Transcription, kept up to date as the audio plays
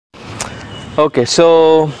Okay,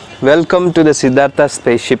 so welcome to the Siddharth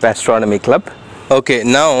Spaceship Astronomy Club. Okay,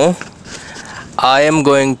 now I am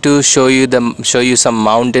going to show you some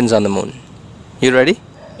mountains on the moon. You ready?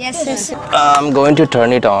 Yes, sir. I'm going to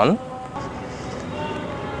turn it on.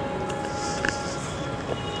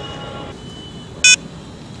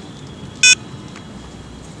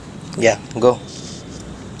 Yeah, go.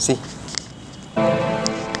 See.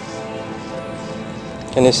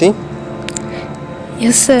 Can you see?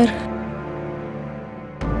 Yes, sir.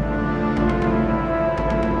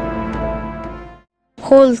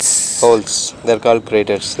 Holes. Holes. They're called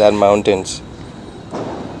craters. They're mountains.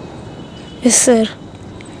 Yes, sir.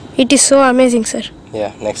 It is so amazing, sir.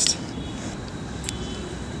 Yeah, next.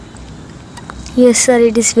 Yes, sir.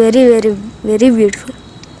 It is very beautiful.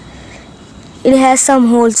 It has some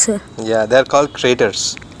holes, sir. Yeah, they're called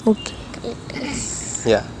craters. Okay.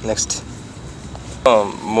 Yeah, next.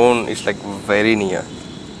 Moon is like very near.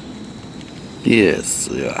 Yes,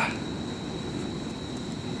 yeah.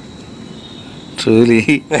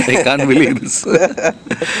 Truly, I can't believe this.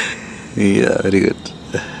 Yeah, very good.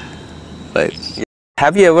 Right.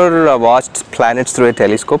 Have you ever watched planets through a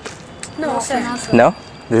telescope? No, sir. No?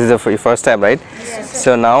 This is the first time, right? Yes,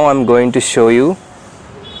 So now I'm going to show you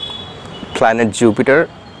planet Jupiter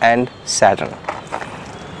and Saturn.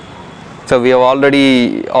 So we have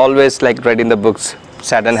always like read in the books,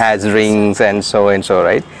 Saturn has rings and so,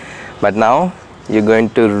 right? But now you're going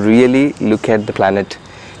to really look at the planet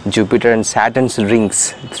Jupiter and Saturn's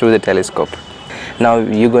rings through the telescope. Now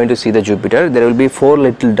you're going to see the Jupiter. There will be 4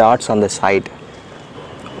 little dots on the side.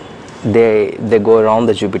 They go around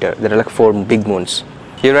the Jupiter. There are like 4 big moons.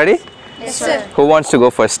 You ready? Yes, sir. Who wants to go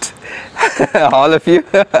first? All of you?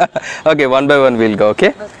 Okay, one by one we'll go,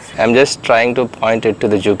 okay? I'm just trying to point it to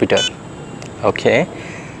the Jupiter. Okay.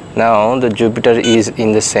 Now the Jupiter is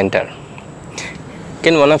in the center.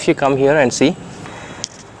 Can one of you come here and see?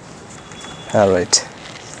 Alright.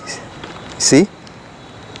 See?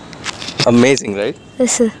 Amazing, right?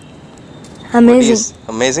 Yes, sir. Amazing.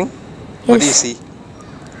 Amazing? What do you Yes. see?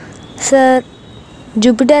 Sir,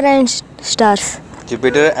 Jupiter and stars.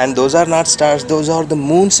 Jupiter, and those are not stars, those are the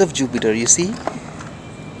moons of Jupiter, you see?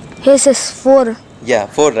 Yes, yes. 4. Yeah,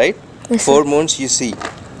 4, right? Yes, 4 sir. moons you see.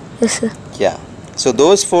 Yes, sir. Yeah. So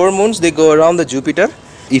those 4 moons, they go around the Jupiter.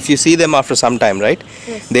 If you see them after some time, right?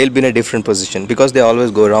 Yes. They'll be in a different position because they always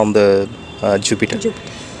go around the Jupiter. Jupiter.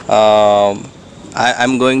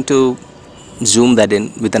 I'm going to zoom that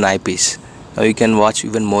in with an eyepiece. Now you can watch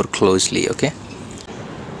even more closely, okay?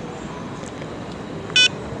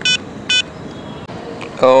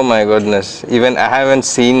 Oh my goodness, even I haven't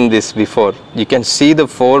seen this before. You can see the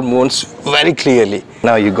 4 moons very clearly.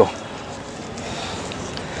 Now you go.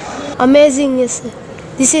 Amazing, yes, sir.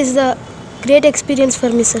 This is the great experience for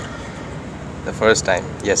me, sir. The first time,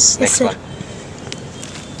 yes, Yes, next sir. one.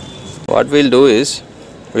 What we'll do is,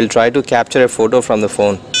 we'll try to capture a photo from the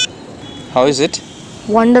phone. How is it?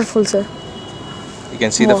 Wonderful, sir. You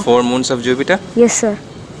can see the Wow. 4 moons of Jupiter? Yes, sir.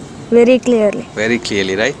 Very clearly. Very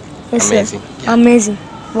clearly, right? Yes, Amazing. sir. Yeah. Amazing.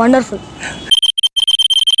 Wonderful.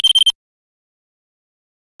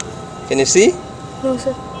 Can you see? No,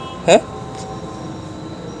 sir. Huh?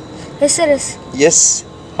 Yes, sir. Yes. Yes.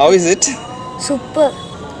 How is it? Super.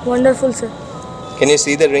 Wonderful, sir. Can you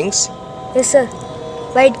see the rings? Yes, sir.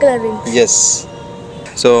 White color rings. Yes.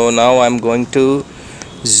 So now I'm going to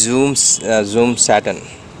zoom Saturn.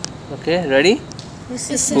 Okay, ready? Yes,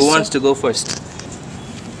 yes, Who wants to go first?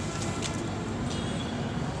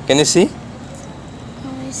 Can you see?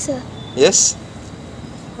 Yes, sir. Yes?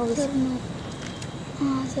 Sir,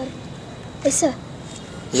 no. Sir. Yes, sir.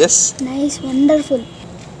 Yes? Nice, wonderful.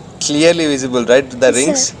 Clearly visible, right? The Yes,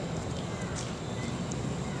 rings? sir.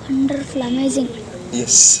 Wonderful, amazing.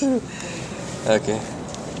 Yes. Okay.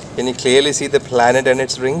 Can you clearly see the planet and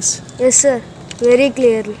its rings? Yes, sir. Very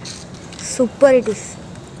clearly. Super it is.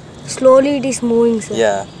 Slowly it is moving, sir.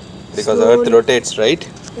 Yeah. Because Slowly. Earth rotates, right?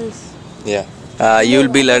 Yes. Yeah. You'll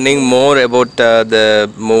be learning more about the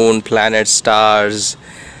moon, planets, stars,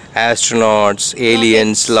 astronauts,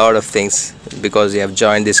 aliens, lot of things because you have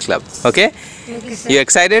joined this club. Okay? You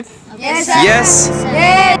excited? Yes, sir. Yes.